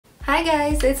Hi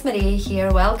guys, it's Maria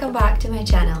here. Welcome back to my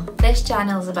channel. This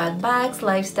channel is about bags,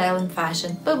 lifestyle and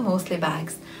fashion, but mostly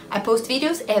bags. I post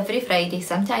videos every Friday,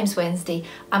 sometimes Wednesday.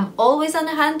 I'm always on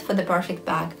the hunt for the perfect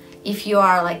bag. If you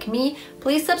are like me,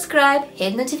 please subscribe,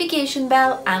 hit notification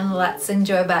bell, and let's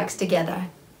enjoy bags together.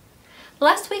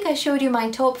 Last week I showed you my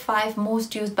top 5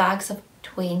 most used bags of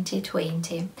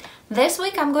 2020. This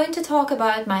week I'm going to talk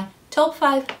about my top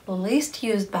 5 least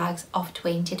used bags of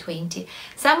 2020.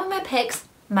 Some of my picks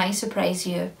might surprise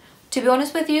you. To be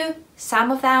honest with you,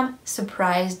 some of them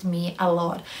surprised me a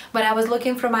lot. When I was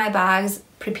looking for my bags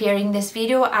preparing this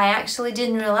video, I actually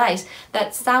didn't realize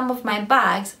that some of my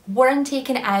bags weren't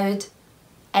taken out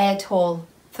at all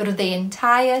through the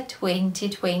entire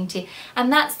 2020,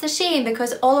 and that's the shame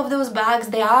because all of those bags,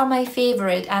 they are my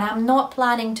favorite and I'm not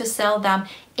planning to sell them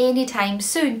anytime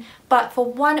soon, but for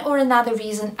one or another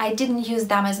reason I didn't use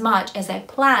them as much as I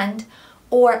planned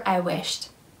or I wished.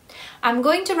 I'm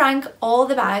going to rank all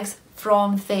the bags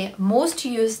from the most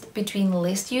used between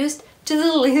least used to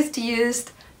the least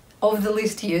used of the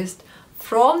least used,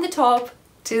 from the top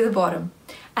to the bottom.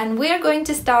 And we're going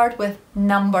to start with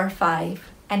number 5.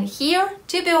 And here,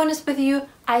 to be honest with you,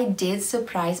 I did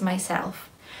surprise myself.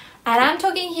 And I'm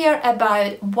talking here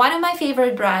about one of my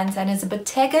favorite brands, and it's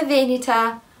Bottega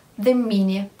Veneta, the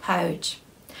mini pouch.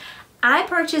 I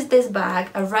purchased this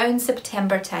bag around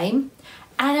September time,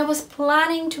 and I was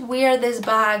planning to wear this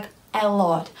bag a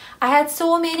lot. I had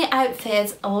so many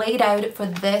outfits laid out for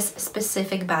this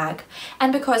specific bag,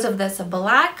 and because of this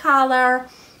black color,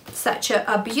 such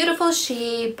a beautiful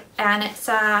shape, and it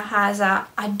has a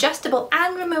adjustable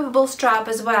and removable strap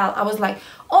as well, I was like,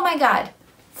 oh my god,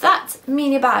 that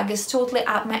mini bag is totally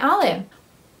up my alley.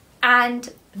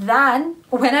 And then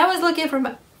when I was looking for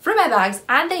my bags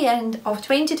at the end of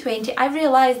 2020, I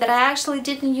realized that I actually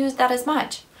didn't use that as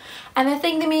much. And I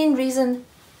think the main reason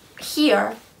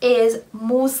here is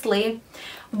mostly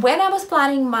when I was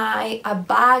planning my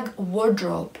bag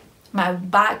wardrobe, my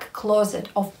bag closet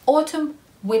of autumn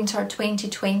winter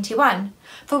 2021,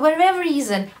 for whatever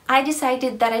reason I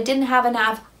decided that I didn't have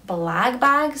enough black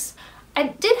bags. I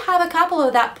did have a couple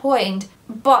at that point,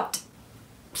 but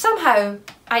somehow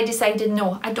I decided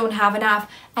no, I don't have enough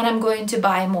and I'm going to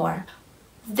buy more.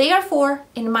 Therefore,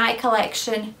 in my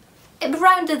collection,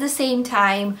 around at the same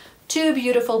time, 2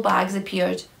 beautiful bags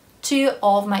appeared, 2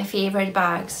 of my favorite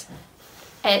bags.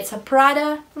 It's a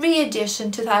Prada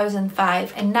re-edition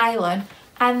 2005 in nylon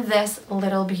and this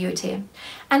little beauty.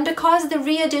 And because the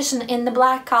re-edition in the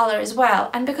black color as well,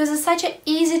 and because it's such an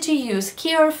easy to use,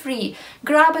 carefree,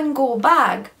 grab and go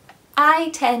bag, I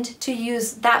tend to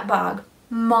use that bag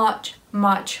much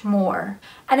more.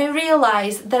 And I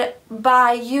realized that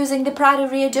by using the Prada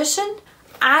re-edition,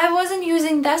 I wasn't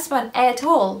using this one at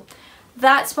all.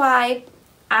 That's why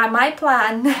my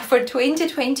plan for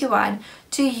 2021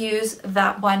 to use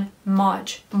that one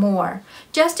much more,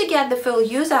 just to get the full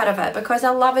use out of it, because I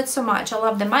love it so much. I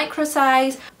love the micro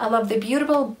size, I love the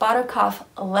beautiful buttercuff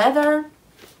leather,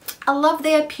 I love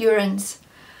the appearance.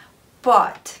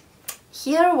 But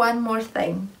here one more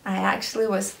thing I actually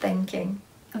was thinking.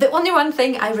 The only one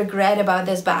thing I regret about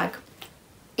this bag,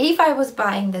 if I was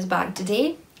buying this bag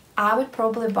today, I would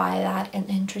probably buy that in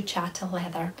intrecciato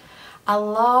leather. I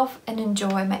love and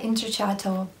enjoy my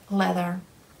intrecciato leather,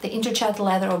 the intrecciato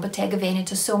leather of Bottega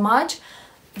Veneta so much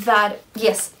that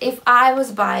yes, if I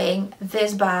was buying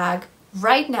this bag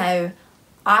right now,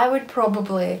 I would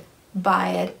probably buy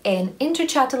it in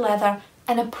intrecciato leather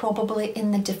and probably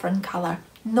in the different color,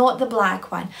 not the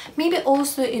black one. Maybe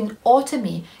also in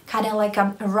autumny, kind of like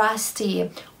a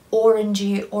rusty,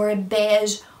 orangey or a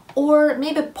beige, or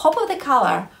maybe pop of the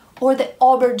color, or the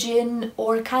aubergine,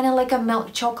 or kind of like a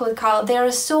milk chocolate color. There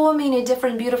are so many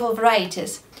different beautiful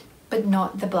varieties, but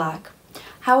not the black.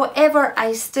 However,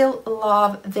 I still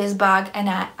love this bag, and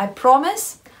I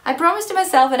promise to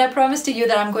myself and I promise to you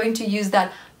that I'm going to use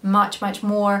that much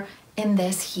more in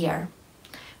this here.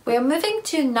 We're moving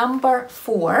to number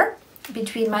 4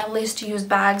 between my least used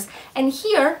bags, and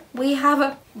here we have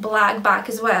a black bag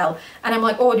as well. And I'm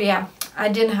like, oh yeah, I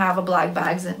didn't have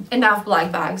enough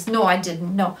black bags. No, I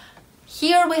didn't, no.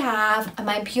 Here we have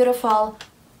my beautiful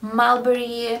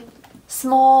Mulberry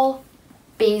Small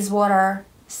Bayswater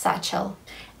Satchel.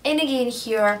 And again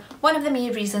here, one of the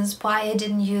main reasons why I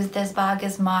didn't use this bag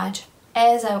as much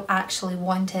as I actually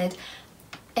wanted,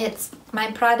 it's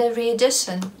my Prada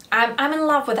re-edition. I'm in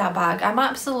love with that bag. I'm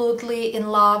absolutely in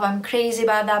love. I'm crazy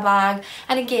about that bag.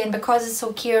 And again, because it's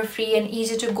so carefree and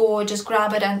easy to go, just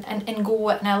grab it and go.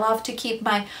 And I love to keep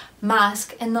my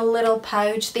mask in the little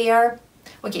pouch there.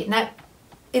 Okay, now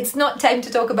it's not time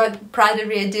to talk about Prada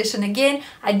Re-Edition again.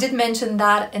 I did mention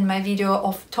that in my video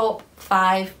of top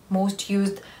 5 most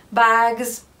used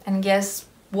bags, and guess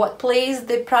what place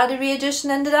the Prada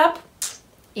Re-Edition ended up?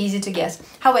 Easy to guess.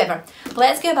 However,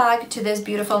 let's go back to this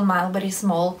beautiful Mulberry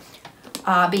Small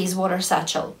Bayswater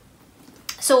Satchel.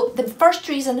 So the first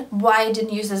reason why I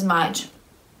didn't use as much,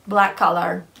 black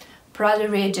color. Prada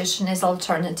Re-Edition is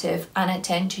alternative, and I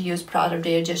tend to use Prada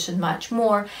Re-Edition much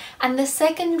more. And the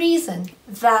second reason,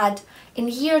 that in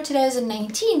year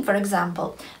 2019, for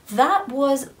example, that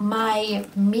was my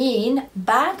main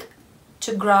bag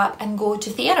to grab and go to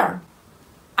theatre.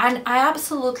 And I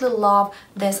absolutely love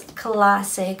this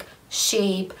classic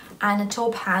shape and a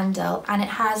top handle, and it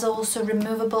has also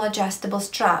removable adjustable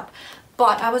strap.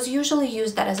 But I was usually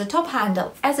use that as a top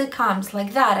handle as it comes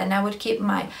like that, and I would keep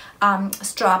my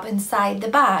strap inside the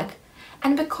bag.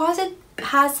 And because it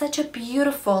has such a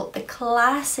beautiful, the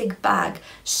classic bag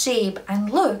shape and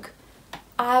look,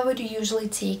 I would usually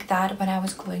take that when I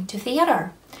was going to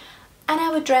theatre. And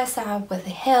I would dress up with the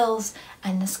heels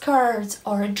and the skirts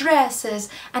or dresses,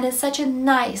 and it's such a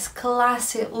nice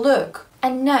classic look.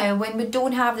 And now when we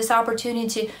don't have this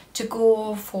opportunity to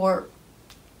go for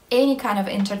any kind of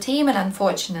entertainment,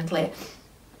 unfortunately,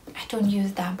 I don't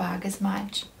use that bag as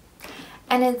much.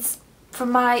 And it's for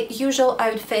my usual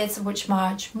outfits, which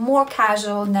much more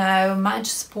casual now, much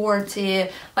sporty.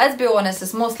 Let's be honest,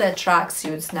 it's mostly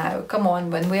tracksuits now. Come on,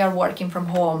 when we are working from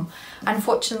home.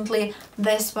 Unfortunately,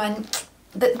 this one,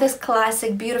 this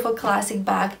classic, beautiful classic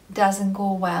bag doesn't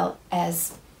go well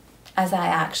as I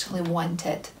actually want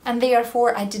it. And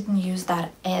therefore, I didn't use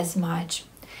that as much.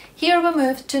 Here we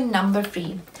move to number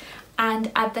 3.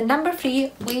 And at the number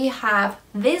 3, we have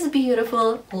this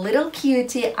beautiful little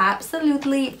cutie,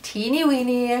 absolutely teeny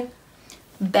weeny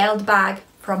belt bag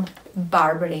from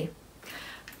Burberry.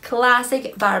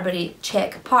 Classic Burberry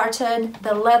check pattern,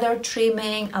 the leather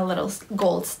trimming, a little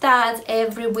gold studs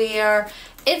everywhere.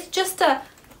 It's just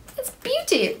it's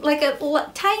beauty, like a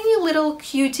tiny little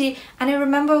cutie. And I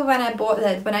remember when I bought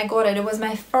it, when I got it, it was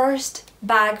my first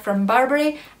bag from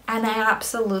Burberry, and I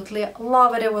absolutely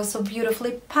love it. It was so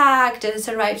beautifully packed, and it's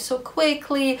arrived so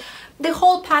quickly. The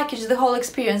whole package, the whole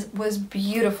experience was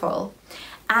beautiful.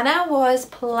 And I was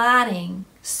planning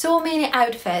so many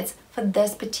outfits for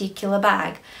this particular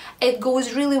bag. It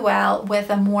goes really well with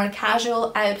a more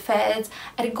casual outfits,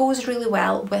 and it goes really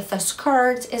well with the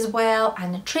skirts as well,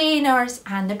 and the trainers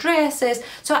and the dresses.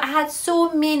 So I had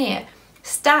so many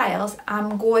styles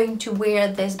I'm going to wear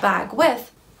this bag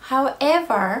with.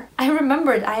 However, I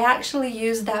remembered I actually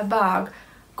used that bag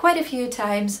quite a few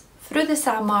times through the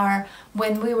summer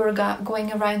when we were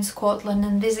going around Scotland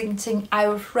and visiting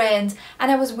our friends,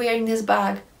 and I was wearing this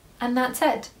bag, and that's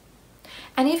it.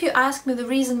 And if you ask me the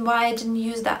reason why I didn't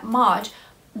use that much,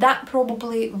 that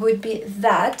probably would be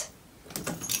that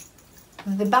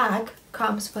the bag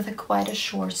comes with quite a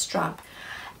short strap.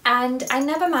 And I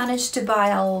never managed to buy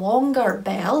a longer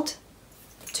belt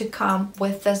to come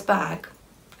with this bag.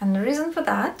 And the reason for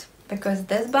that, because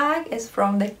this bag is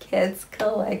from the kids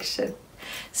collection.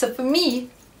 So for me,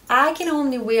 I can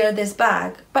only wear this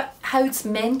bag, but how it's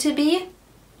meant to be,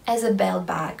 as a belt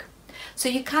bag. So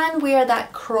you can wear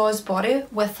that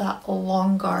crossbody with a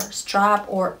longer strap,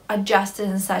 or adjust it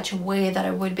in such a way that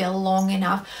it would be long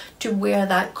enough to wear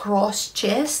that cross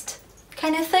chest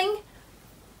kind of thing.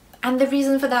 And the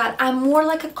reason for that, I'm more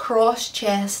like a cross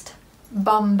chest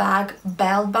bum bag,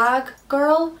 belt bag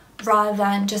girl, rather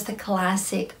than just a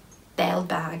classic belt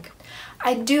bag.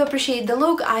 I do appreciate the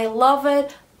look, I love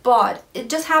it, but it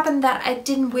just happened that I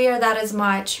didn't wear that as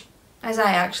much as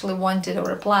I actually wanted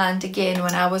or planned again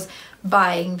when I was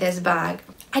buying this bag.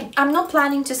 I'm not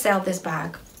planning to sell this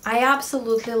bag. I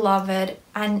absolutely love it,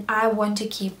 and I want to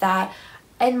keep that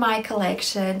in my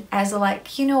collection as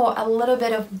like, you know, a little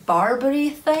bit of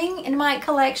Burberry thing in my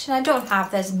collection. I don't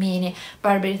have this many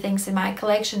Burberry things in my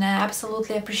collection, and I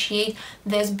absolutely appreciate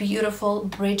this beautiful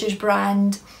British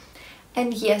brand.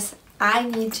 And yes, I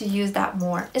need to use that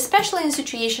more, especially in a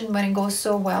situation when it goes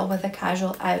so well with the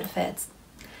casual outfits.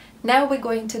 Now we're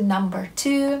going to number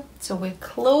 2, so we're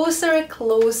closer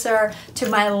to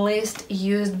my least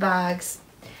used bags.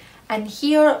 And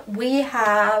here we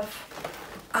have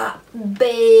a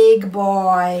big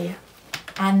boy,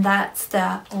 and that's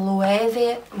the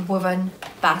Loewe woven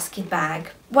basket bag.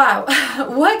 Wow,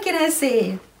 what can I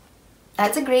say?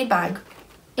 That's a great bag,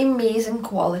 amazing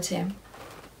quality.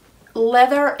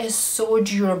 Leather is so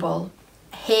durable,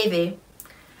 heavy,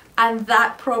 and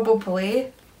that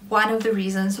probably one of the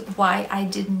reasons why I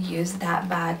didn't use that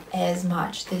bag as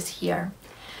much this year.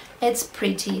 It's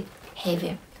pretty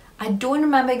heavy. I don't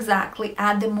remember exactly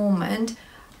at the moment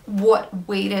what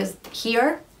weight is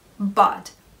here,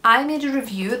 but I made a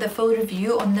review, the full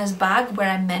review on this bag, where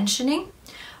I'm mentioning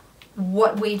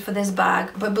what weight for this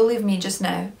bag, but believe me just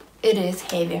now, it is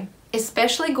heavy.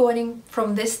 Especially going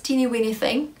from this teeny weeny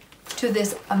thing to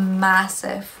this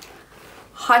massive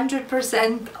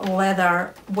 100%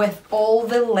 leather with all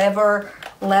the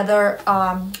leather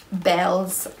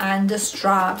belts and the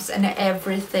straps and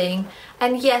everything.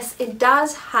 And yes, it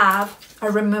does have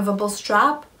a removable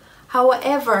strap.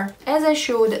 However, as I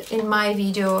showed in my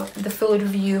video, the full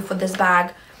review for this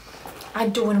bag, I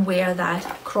don't wear that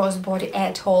crossbody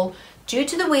at all due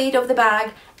to the weight of the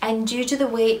bag and due to the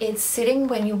way it's sitting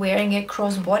when you're wearing it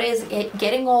crossbody. Is it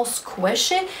getting all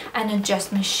squishy and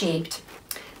adjustment shaped.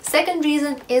 Second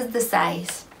reason is the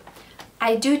size.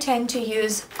 I do tend to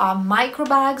use micro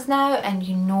bags now, and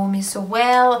you know me so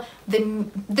well.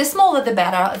 The smaller the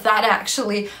better. That's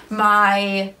actually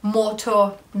my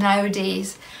motto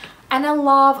nowadays. And I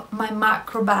love my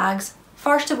macro bags,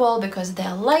 first of all because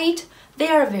they're light, they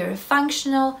are very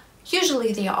functional,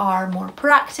 usually they are more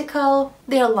practical,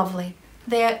 they're lovely,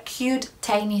 they're cute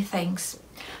tiny things.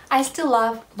 I still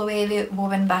love Loewe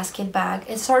woven basket bag.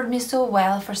 It served me so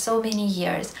well for so many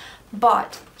years.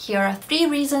 But here are 3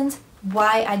 reasons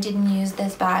why I didn't use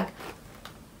this bag.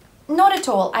 Not at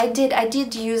all. I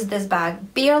did use this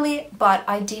bag, barely, but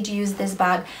I did use this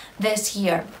bag this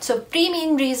year. So 3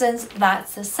 main reasons: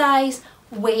 that's the size,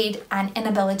 weight, and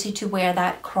inability to wear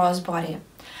that crossbody.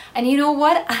 And you know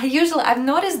what? I've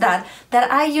noticed that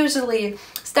I usually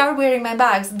start wearing my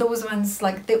bags, those ones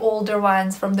like the older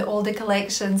ones from the older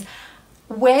collections,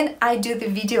 when I do the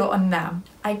video on them.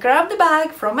 I grab the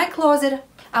bag from my closet,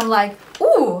 I'm like,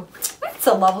 ooh, that's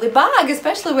a lovely bag,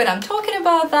 especially when I'm talking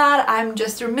about that. I'm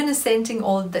just reminiscing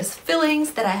all these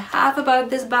feelings that I have about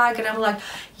this bag, and I'm like,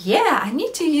 yeah, I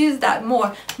need to use that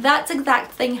more. That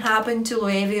exact thing happened to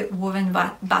Loewe woven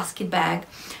basket bag.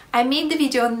 I made the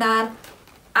video on that.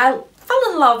 I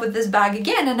fell in love with this bag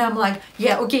again, and I'm like,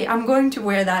 yeah, okay, I'm going to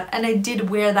wear that. And I did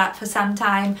wear that for some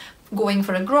time, going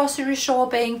for a grocery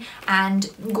shopping and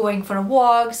going for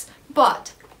walks.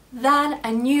 But then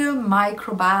a new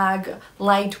micro bag,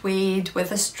 lightweight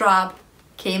with a strap,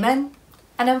 came in,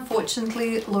 and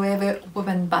unfortunately Loewe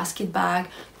woven basket bag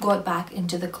got back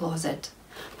into the closet.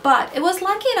 But it was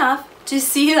lucky enough to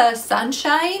see the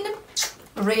sunshine,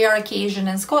 rare occasion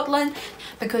in Scotland,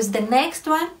 because the next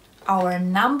one, our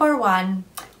number 1,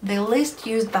 the least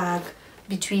used bag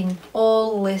between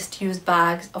all least used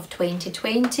bags of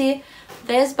 2020,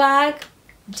 this bag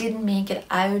didn't make it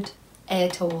out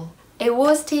at all. It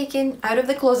was taken out of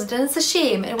the closet, and it's a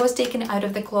shame. It was taken out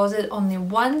of the closet only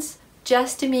once,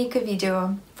 just to make a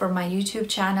video for my YouTube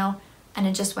channel, and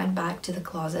it just went back to the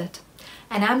closet.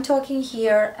 And I'm talking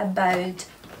here about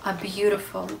a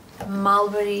beautiful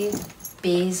Mulberry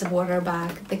Bayswater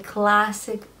bag, the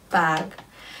classic bag.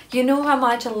 You know how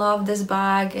much I love this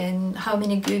bag and how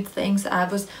many good things I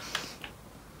was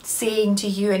saying to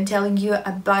you and telling you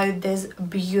about this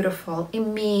beautiful,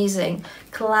 amazing,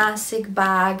 classic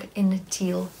bag in a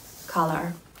teal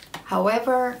color.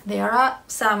 However, there are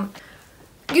some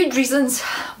good reasons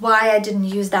why I didn't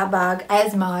use that bag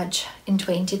as much in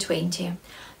 2020.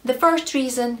 The first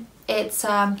reason, it's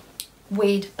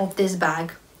weight of this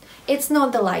bag. It's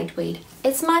not the lightweight.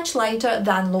 It's much lighter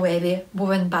than Loewe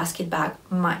woven basket bag,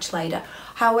 much lighter.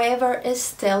 However, it's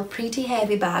still pretty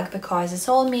heavy bag because it's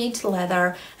all made to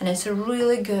leather, and it's a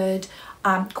really good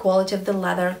quality of the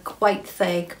leather, quite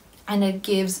thick, and it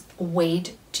gives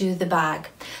weight to the bag.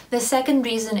 The second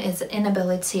reason is the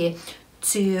inability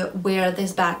to wear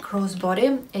this bag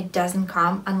crossbody. It doesn't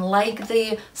come, unlike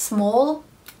the small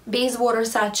Bayswater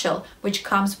Satchel, which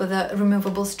comes with a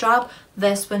removable strap.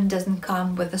 This one doesn't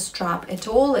come with a strap at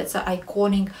all. It's an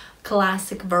iconic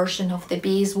classic version of the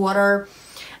Bayswater.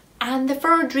 And the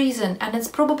third reason, and it's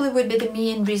probably would be the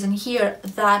main reason here,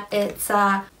 that it's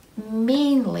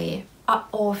mainly an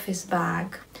office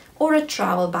bag or a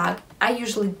travel bag. I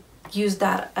usually use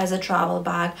that as a travel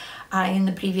bag in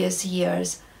the previous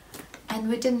years, and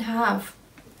we didn't have,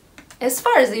 as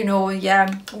far as you know,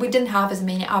 yeah, we didn't have as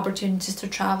many opportunities to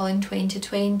travel in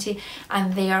 2020,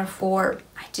 and therefore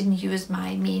I didn't use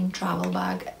my main travel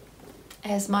bag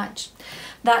as much.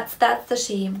 That's the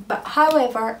shame. But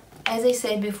however, as I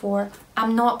said before,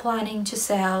 I'm not planning to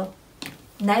sell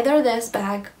neither this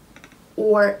bag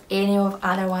or any of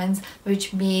other ones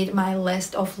which made my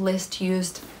list of least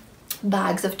used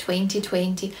bags of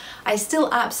 2020. I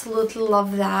still absolutely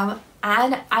love them,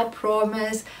 and I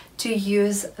promise to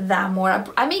use them more.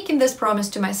 I'm making this promise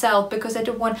to myself because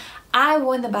I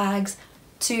want the bags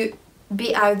to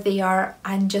be out there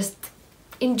and just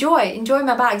enjoy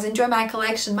my bags, enjoy my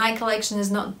collection. My collection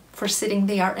is not for sitting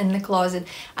there in the closet,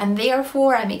 and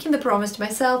therefore I'm making the promise to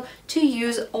myself to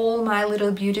use all my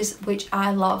little beauties, which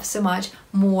I love so much,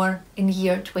 more in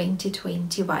year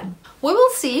 2021. We will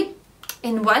see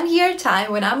in 1 year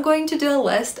time when I'm going to do a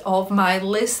list of my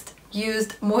most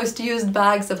used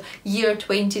bags of year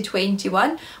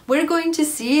 2021. We're going to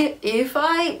see if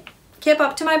I kept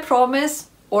up to my promise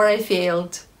or I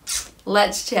failed.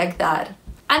 Let's check that.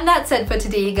 And that's it for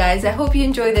today, guys. I hope you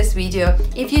enjoyed this video.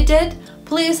 If you did,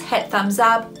 please hit thumbs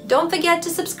up. Don't forget to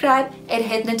subscribe and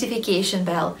hit notification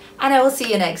bell. And I will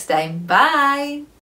see you next time. Bye!